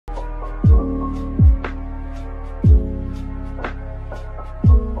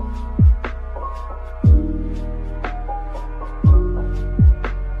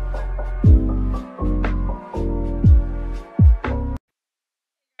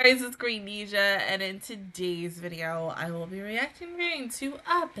Guys, it's Queendija, and in today's video, I will be reacting to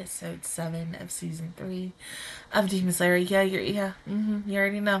episode 7 of season 3 of Demon Slayer. You already know,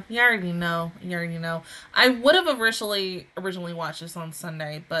 you already know. I would have originally watched this on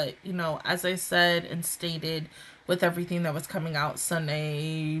Sunday, but as I said and stated, with everything that was coming out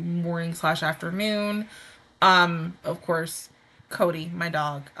Sunday morning slash afternoon, of course, Cody, my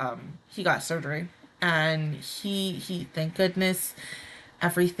dog, he got surgery, and he thank goodness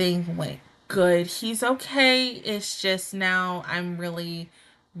everything went good. He's okay. It's just now I'm really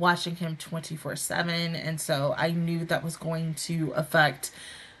watching him 24/7, and so I knew that was going to affect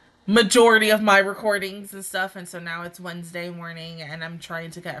majority of my recordings and stuff. And so now it's Wednesday morning and I'm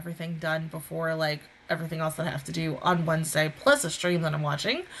trying to get everything done before like everything else that I have to do on Wednesday plus a stream that I'm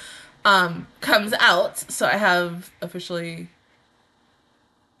watching comes out. So I have officially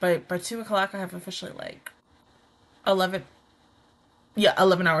by 2 o'clock I have officially like 11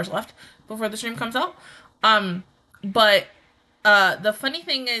 11 hours left before the stream comes out. Um, but the funny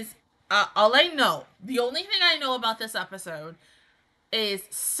thing is, all I know, the only thing I know about this episode is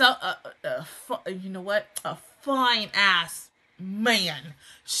you know what? A fine ass man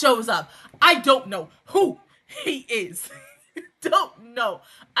shows up. I don't know who he is. Don't know.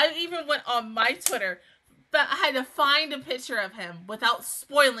 I even went on my Twitter, but I had to find a picture of him without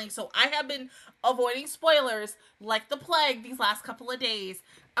spoiling. So I have been avoiding spoilers like the plague these last couple of days.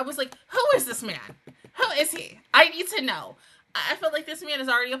 I was like, who is this man? Who is he? I need to know. I feel like this man is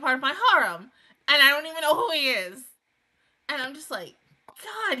already a part of my harem, and I don't even know who he is. And I'm just like,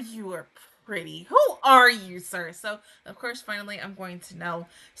 God, you are pretty. Who are you, sir? So, of course, finally, I'm going to know.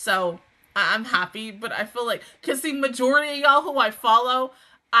 So, I'm happy, but I feel like, because the majority of y'all who I follow,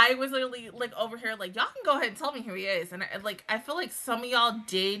 I was literally like over here, like, y'all can go ahead and tell me who he is. And I feel like some of y'all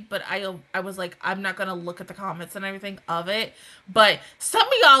did, but I was like, I'm not gonna look at the comments and everything of it. But some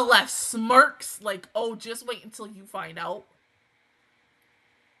of y'all left smirks, like, oh, just wait until you find out.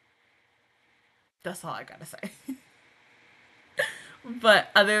 That's all I gotta say.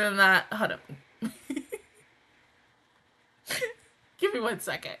 But other than that, hold up. Give me 1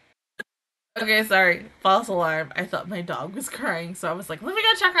 second. Okay, sorry. False alarm. I thought my dog was crying, so I was like, let me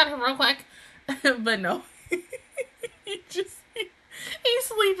go check on him real quick. But no. He's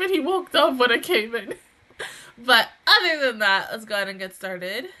sleeping. He woke up when I came in. But other than that, let's go ahead and get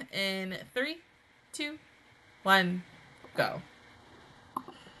started. In 3, 2, 1, go.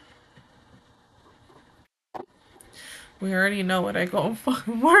 We already know what I go and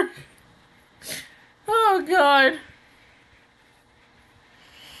fucking work. Oh god.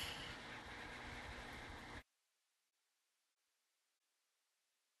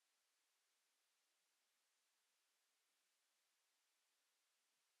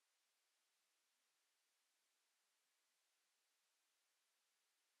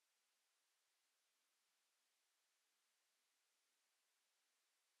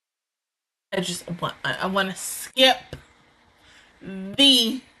 I want to skip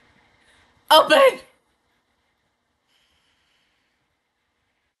the open.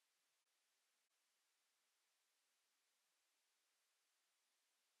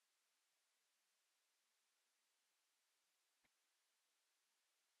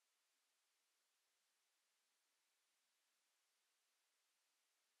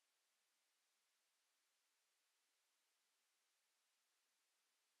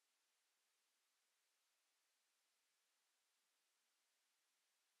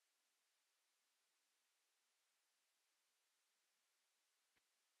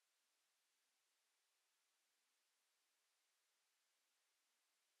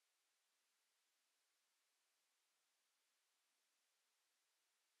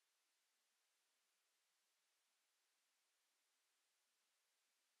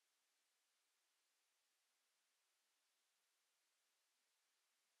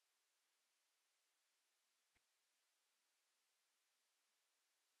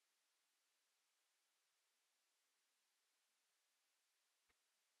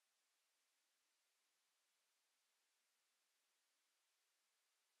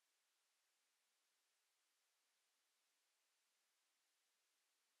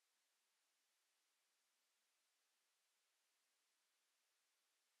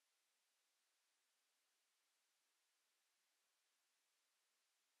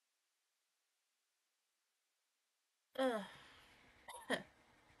 Ugh.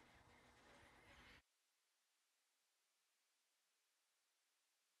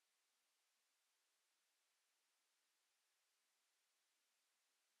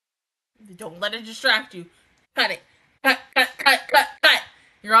 Don't let it distract you. Cut it. Cut, cut, cut, cut, cut.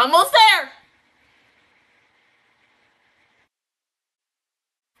 You're almost there.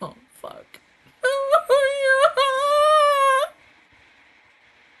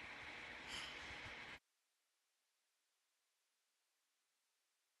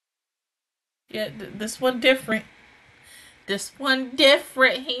 Yeah, this one different. This one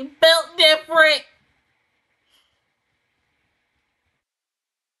different. He built different.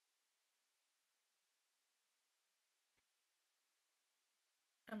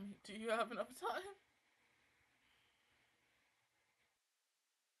 I mean, do you have enough time?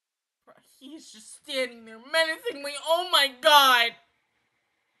 He's just standing there menacingly. Oh my god.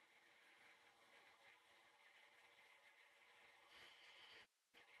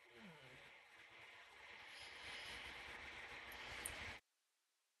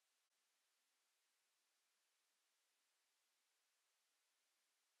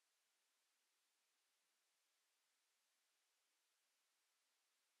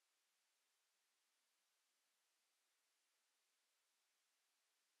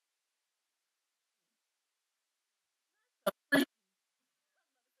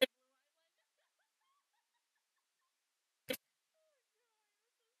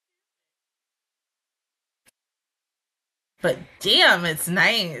 But damn, it's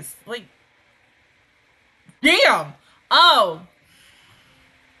nice. Like, damn. Oh.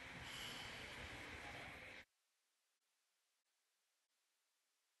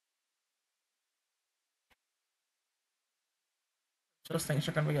 Those things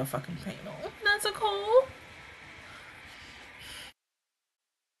are gonna be a fucking pain. Oh, that's a cool.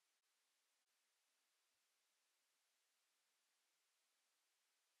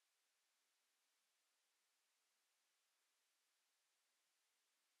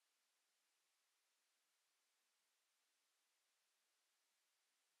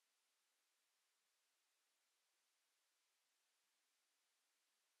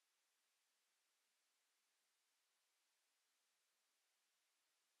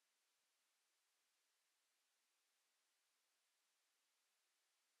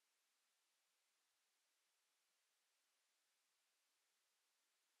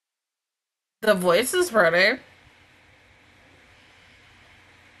 The voice is pretty.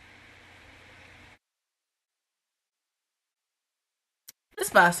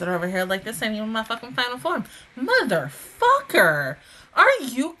 This bastard over here, like, this ain't even my fucking final form. Motherfucker! Are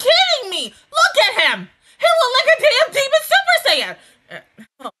you kidding me? Look at him! He looked like a damn Demon Super Saiyan!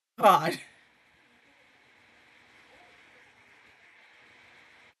 Oh, God.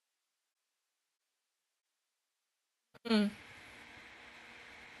 Mm.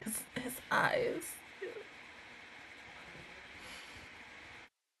 His eyes.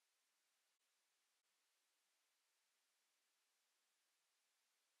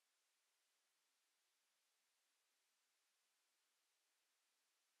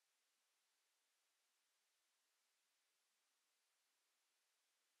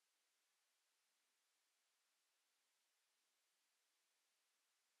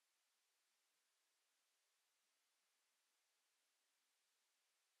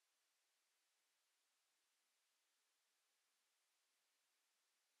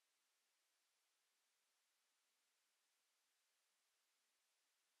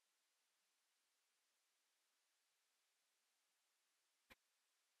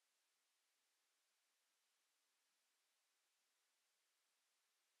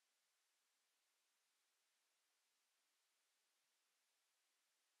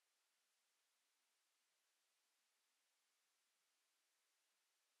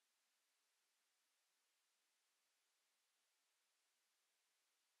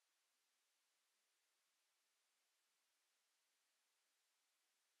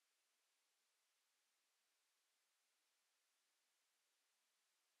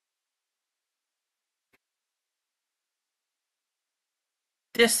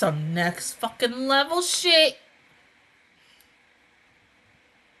 This some next fucking level shit.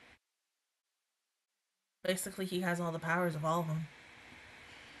 Basically, he has all the powers of all of them.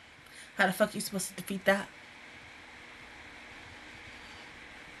 How the fuck are you supposed to defeat that?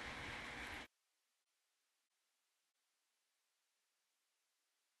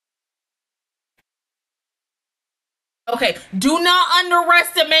 Okay, do not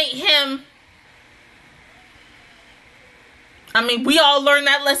underestimate him. I mean, we all learned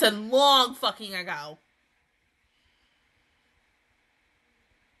that lesson long fucking ago.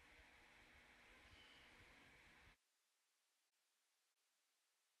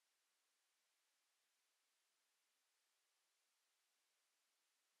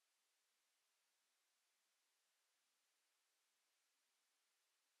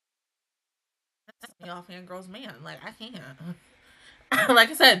 Y'all fangirls, man. Like, I can't. Like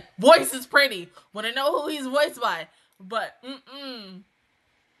I said, voice is pretty. Want to know who he's voiced by. But,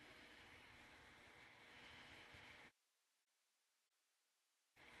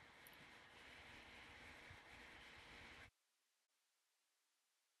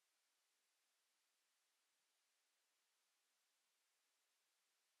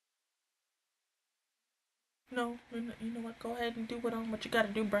 No, you know what? Go ahead and do what you gotta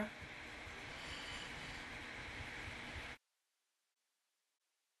do, bruh.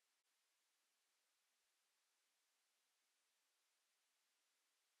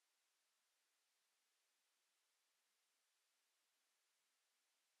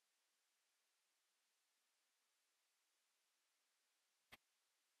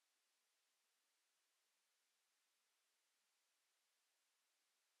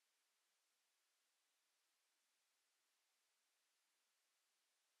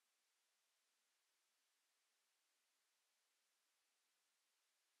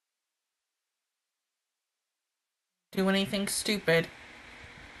 Do anything stupid.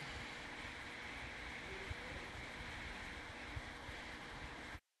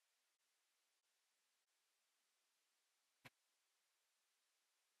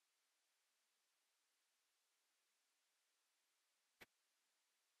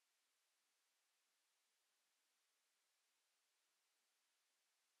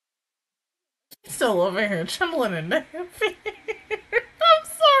 He's still over here trembling and I'm sorry.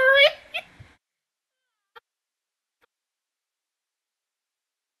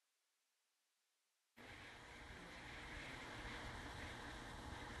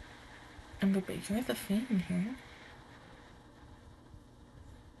 But you're the fan here.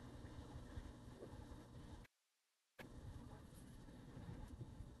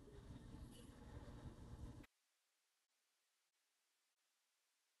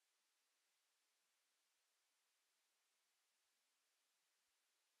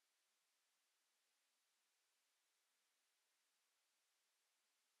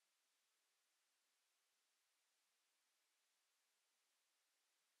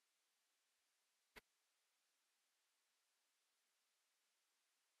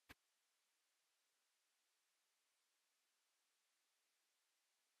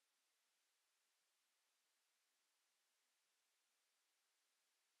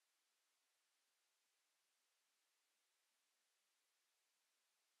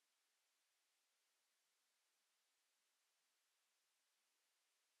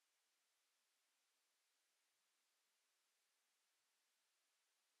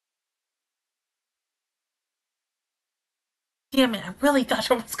 Damn it, I really thought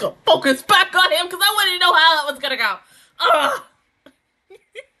I was gonna focus back on him because I wanted to know how that was gonna go. Ugh.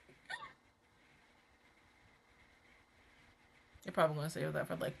 You're probably gonna save that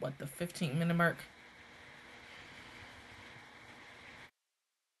for like what, the 15-minute mark?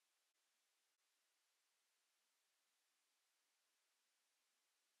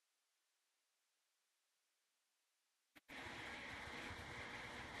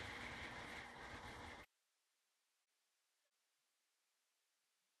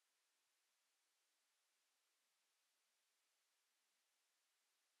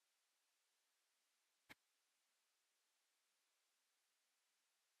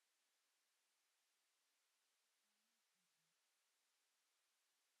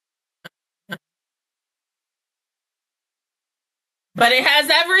 But it has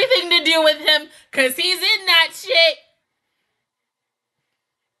everything to do with him because he's in that shit.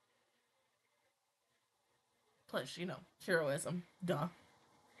 Plus, heroism. Duh. I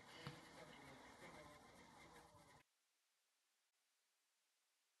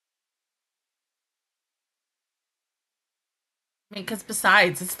mean, because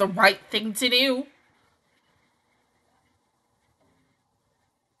besides, it's the right thing to do.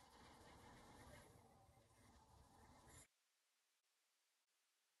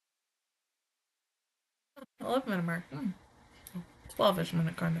 11-minute mark. 12-ish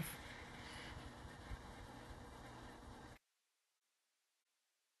minute, kind of.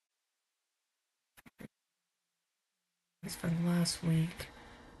 It's for last week.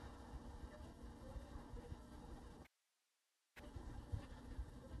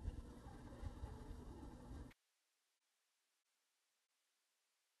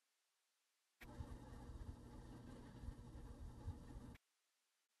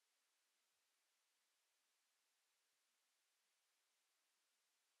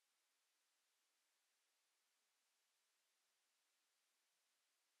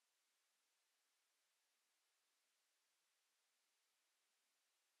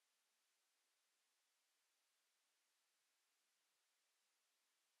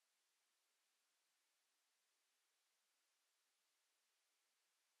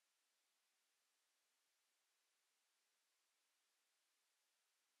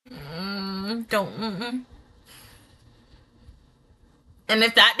 Don't. And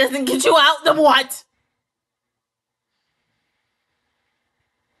if that doesn't get you out, then what?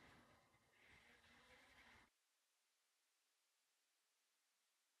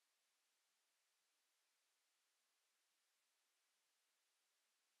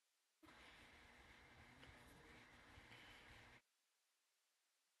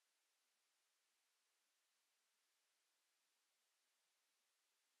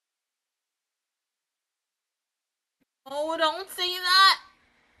 Oh, don't say that.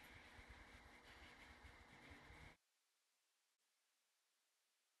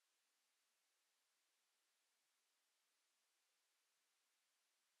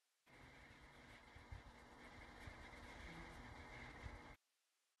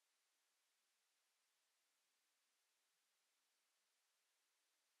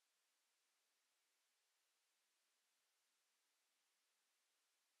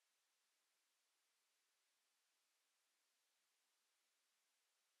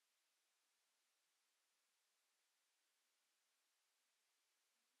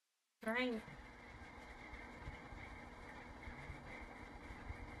 Right.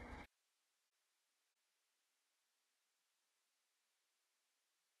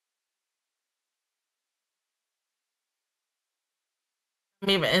 I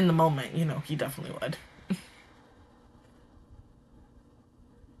mean, in the moment, you know, he definitely would.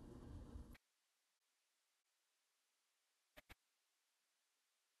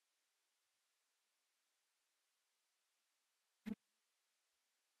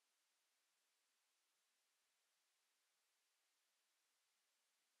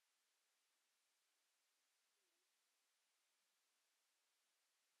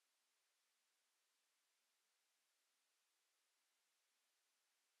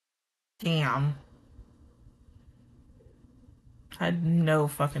 Damn. Had no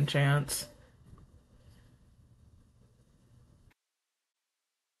fucking chance.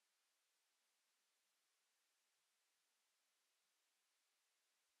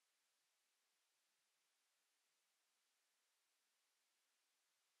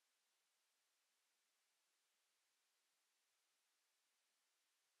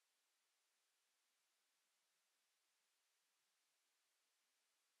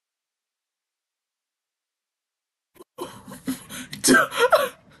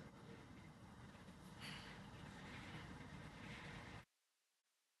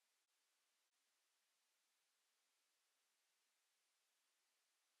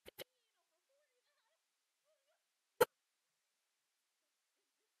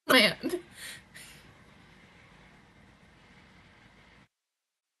 Man.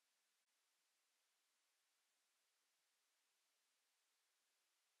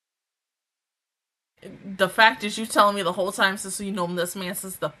 The fact is, you telling me the whole time since you know this man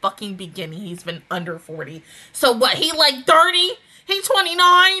since the fucking beginning, he's been under 40. So what? He like 30? He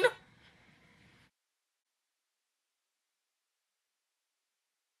 29?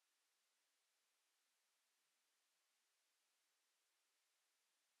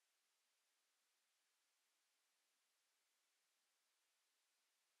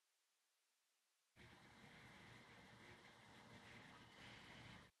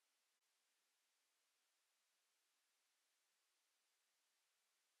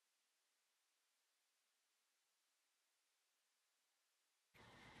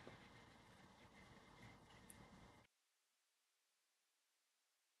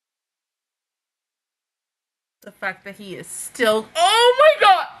 The fact that he is still. Oh my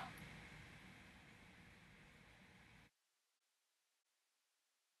god!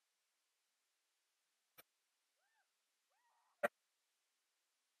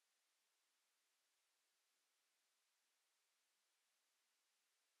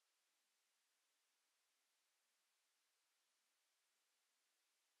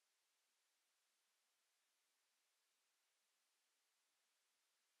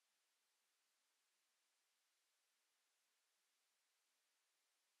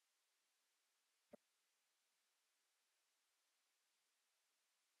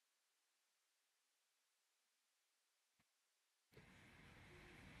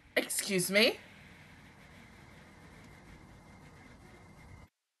 Excuse me?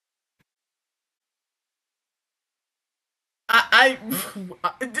 I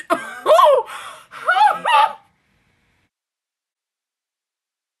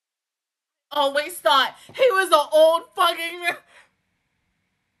always thought he was an old fucking.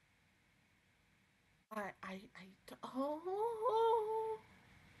 Oh.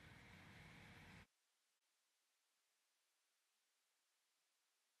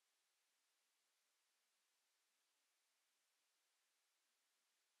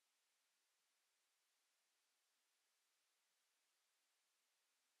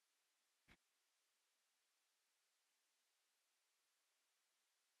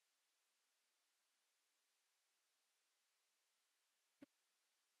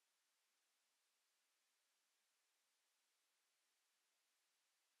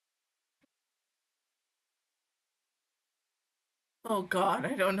 Oh god,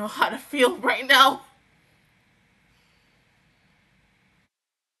 I don't know how to feel right now.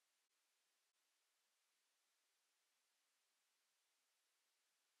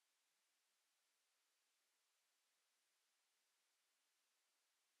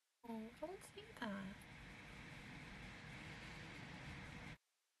 don't say that.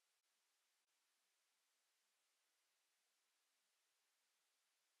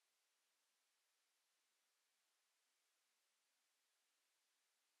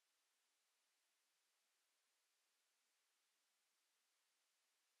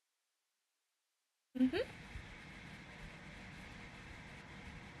 Mm-hmm.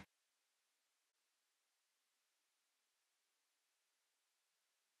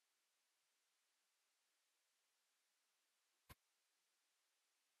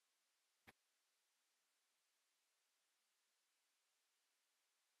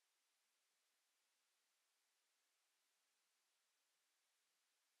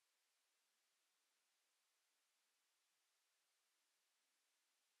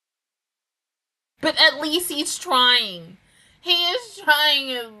 But at least he's trying. He is trying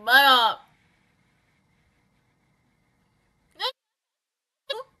his butt up.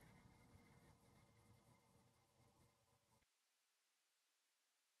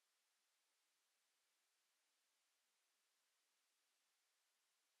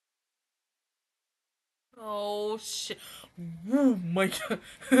 Oh shit. Oh my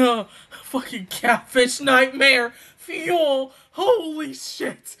god. Fucking catfish nightmare. Fuel. Holy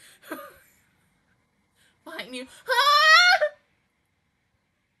shit. Behind you. Ah!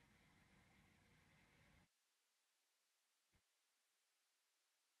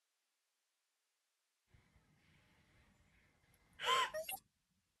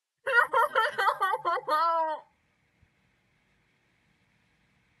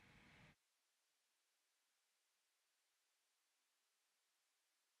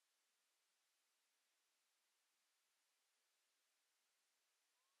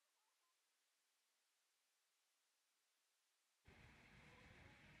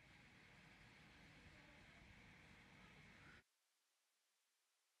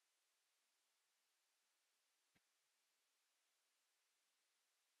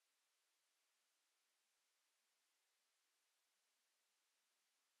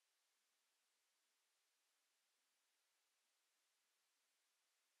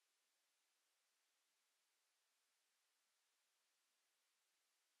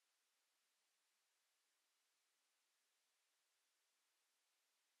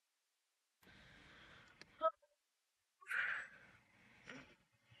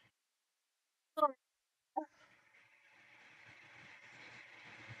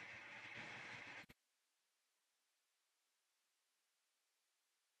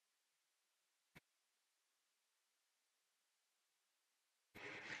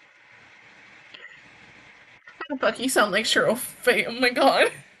 Fuck, you sound like Cheryl Fate. Oh my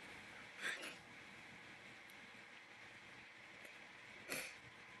god.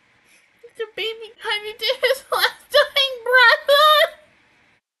 The baby kind of did his last dying breath.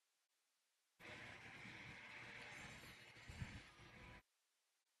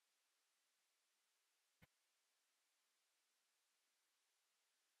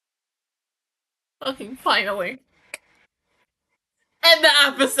 Fucking finally. End the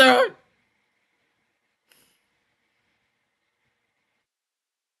episode.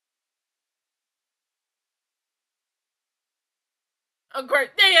 Oh, great.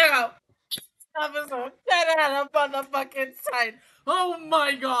 There you go. Episode 10 out of motherfucking 10. Oh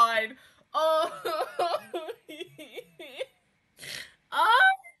my god. Oh. Oh.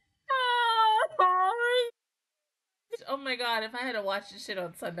 Oh my god, if I had to watch this shit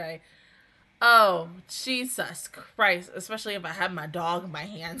on Sunday. Oh, Jesus Christ. Especially if I had my dog in my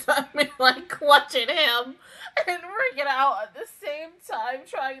hands. I mean, like, clutching him and freaking out at the same time,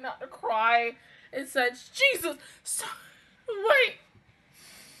 trying not to cry and such. Jesus. Wait.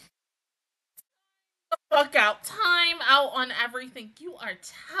 Fuck out. Time out on everything. You are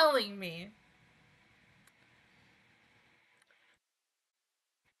telling me.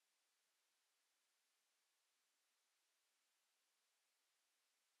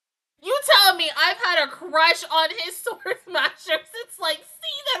 You telling me I've had a crush on his sword smasher since like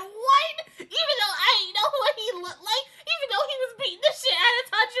season one? Even though I didn't know what he looked like, even though he was beating the shit out of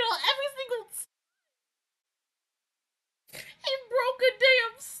Tanjiro every single he broke a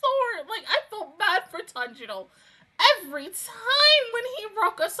damn sword. Like I felt bad for Tanjiro. Every time when he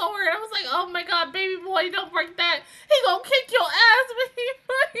broke a sword, I was like, oh my god, baby boy, don't break that. He gonna kick your ass when he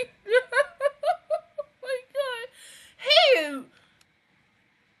fight. Oh my god. He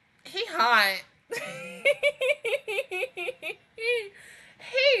He hot.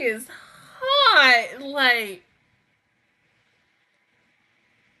 He is hot. Like,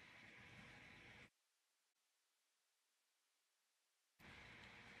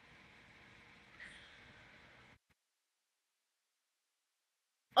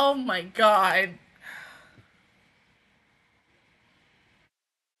 Oh my god.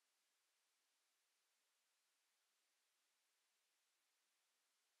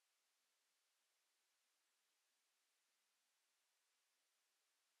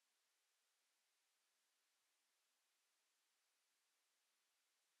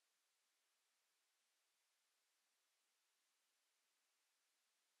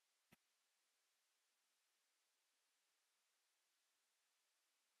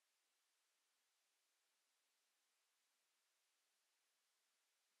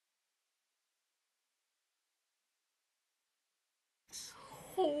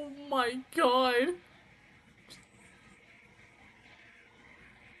 Oh my god.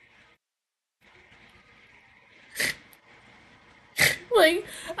 Like,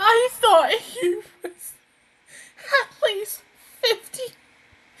 I thought he was at least 50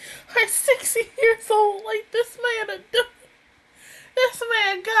 or 60 years old. Like, this man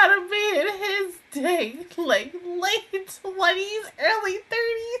gotta be in his day, like, late 20s, early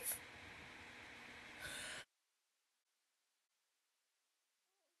 30s.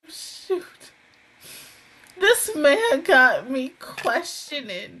 Shoot. This man got me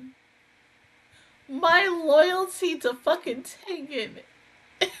questioning my loyalty to fucking Tegan.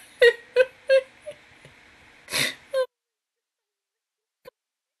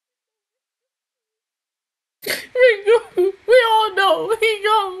 We all know he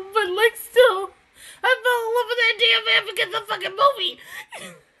gone, but like still, I fell in love with that damn man because of the fucking movie.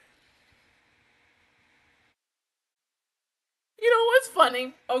 You know what's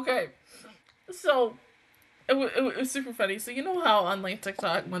funny? Okay, so it was super funny. So you know how on like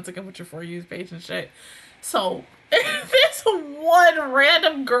TikTok, once again with your For You page and shit. So this one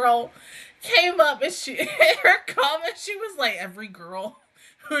random girl came up and she in her comment she was like every girl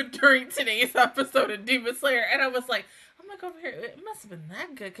who during today's episode of Demon Slayer, and I was like, I'm like over here. It must have been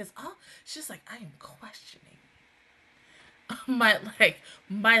that good because she's like I am questioning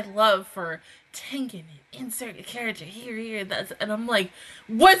my love for Tengen and insert a character here, that's, and I'm like,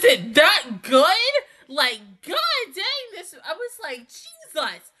 was it that good? Like, god dang, this I was like,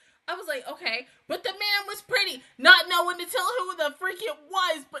 Jesus. I was like, okay, but the man was pretty, not knowing to tell who the freak it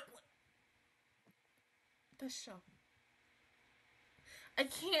was, but the show. I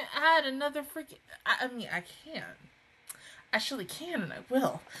can't add another freaking. I mean, I can. I surely can, and I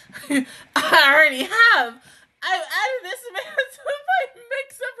will. I already have. I've added this man to my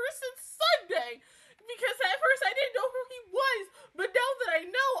mix ever since Sunday because at first I didn't know who he was, but now that I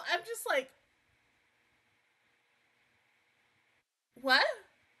know, I'm just like, what?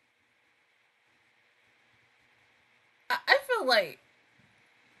 I feel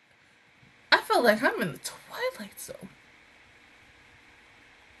like I'm in the Twilight Zone.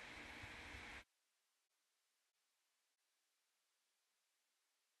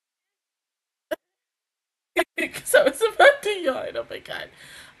 Because I was about to yawn. Oh my god.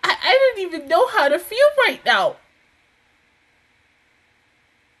 I didn't even know how to feel right now.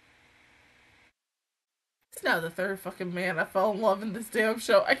 It's now the third fucking man I fell in love in this damn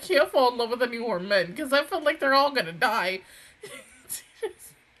show. I can't fall in love with any more men because I feel like they're all gonna die.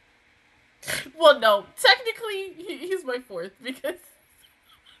 Well, no, technically he's my fourth because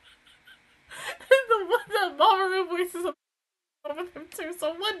the ballroom voice is with him too.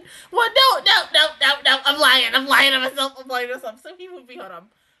 So no, I'm lying. I'm lying to myself. I'm lying to myself. So he would be. Hold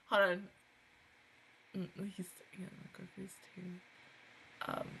on. He's yeah, he's two.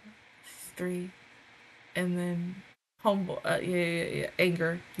 He's three, and then homeboy. Yeah.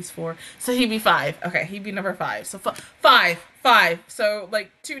 Anger. He's four. So he'd be five. Okay, he'd be number five. So five. So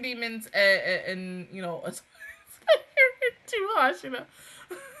like two demons and you know, two Hashina.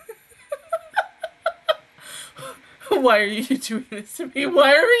 Why are you doing this to me?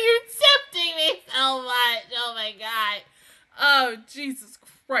 Why are you tempting me so much? Oh my god. Oh, Jesus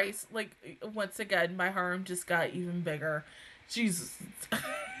Christ. Like, once again, my harm just got even bigger. Jesus.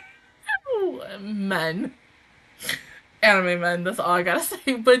 Men. Anime men, that's all I gotta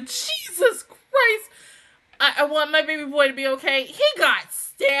say. But Jesus Christ. I want my baby boy to be okay. He got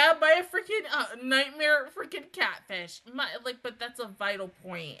stabbed by a freaking nightmare freaking catfish. But that's a vital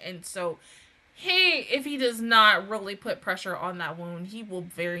point. And so if he does not really put pressure on that wound, he will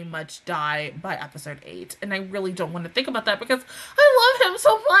very much die by episode 8. And I really don't want to think about that because I love him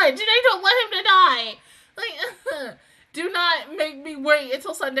so much and I don't want him to die. Like, do not make me wait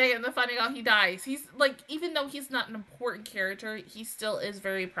until Sunday and then finding out he dies. He's like, even though he's not an important character, he still is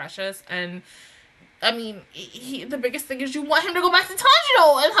very precious. And I mean, the biggest thing is you want him to go back to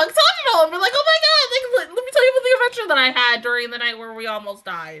Tanjiro and hug Tanjiro and be like, oh my god, like, let me tell you about the adventure that I had during the night where we almost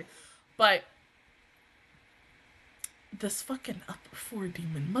died. But this fucking upper 4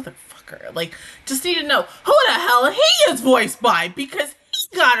 demon motherfucker. Like, just need to know who the hell he is voiced by, because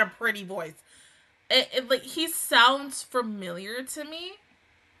he got a pretty voice. Like, he sounds familiar to me.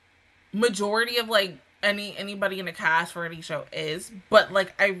 Majority of, like, anybody in a cast for any show is, but,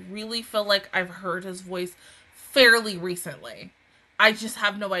 like, I really feel like I've heard his voice fairly recently. I just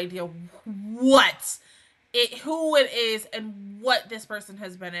have no idea who it is and what this person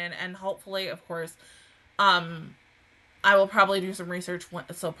has been in, and hopefully, of course, I will probably do some research,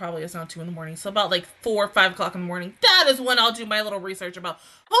 so probably it's now 2 in the morning, so about like 4 or 5 o'clock in the morning, that is when I'll do my little research about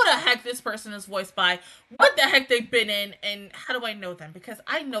who the heck this person is voiced by, what the heck they've been in, and how do I know them, because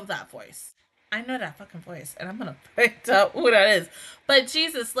I know that voice. I know that fucking voice, and I'm gonna find out who that is. But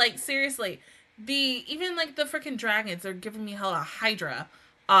Jesus, like, seriously, even like the freaking dragons are giving me hella Hydra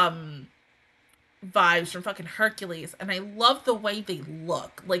vibes from fucking Hercules, and I love the way they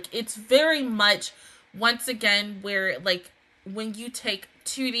look. Like, it's very much, once again, where, like, when you take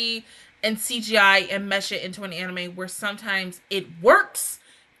 2D and CGI and mesh it into an anime, where sometimes it works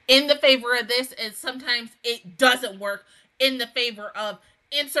in the favor of this, and sometimes it doesn't work in the favor of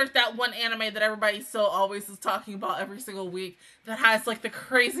insert that one anime that everybody still always is talking about every single week that has, like, the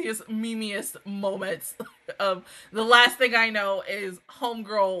craziest, memeiest moments. Of the last thing I know is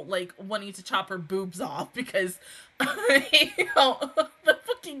homegirl, like, wanting to chop her boobs off because you know, the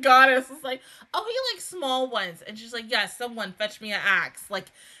fucking goddess is like, oh, he likes small ones, and she's like, yes, someone fetch me an axe. Like,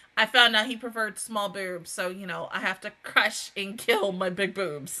 I found out he preferred small boobs, so, you know, I have to crush and kill my big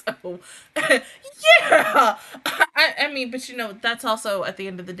boobs. So, yeah! I mean, but, you know, that's also, at the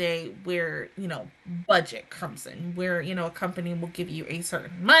end of the day, where, you know, budget comes in. Where, you know, a company will give you a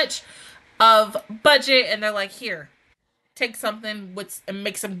certain much of budget, and they're like, here, take something and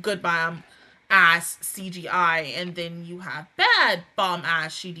make some good bomb ass CGI, and then you have bad bomb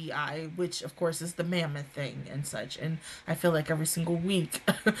ass CGI, which of course is the mammoth thing and such. And I feel like every single week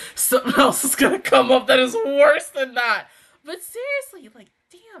something else is gonna come up that is worse than that. But seriously, like,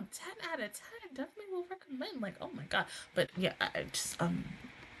 damn, 10 out of 10, definitely will recommend. Like, oh my god. But yeah, I just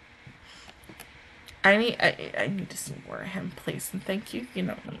I need to see more of him, please, and thank you. You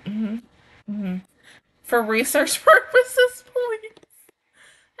know, for research purposes, please.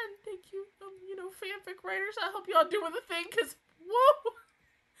 And thank you, you know, fanfic writers. I hope y'all doing the thing, because, whoa!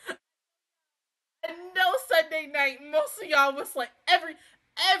 And no Sunday night, most of y'all was like, every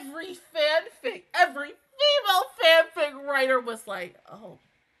fanfic, every female fanfic writer was like, oh,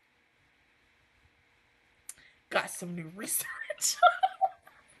 got some new research.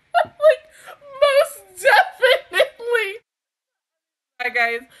 Like, most definitely. Alright,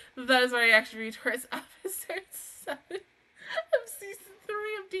 guys, that is my reaction towards episode 7 of season 3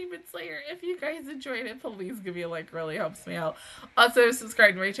 of Demon Slayer. If you guys enjoyed it, please give me a like. Really helps me out. Also,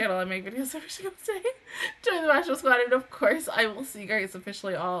 subscribe to my channel. I make videos every single day. Join the Marshall Squad, and of course, I will see you guys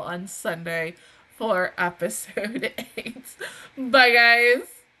officially all on Sunday for episode 8. Bye,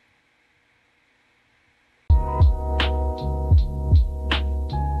 guys.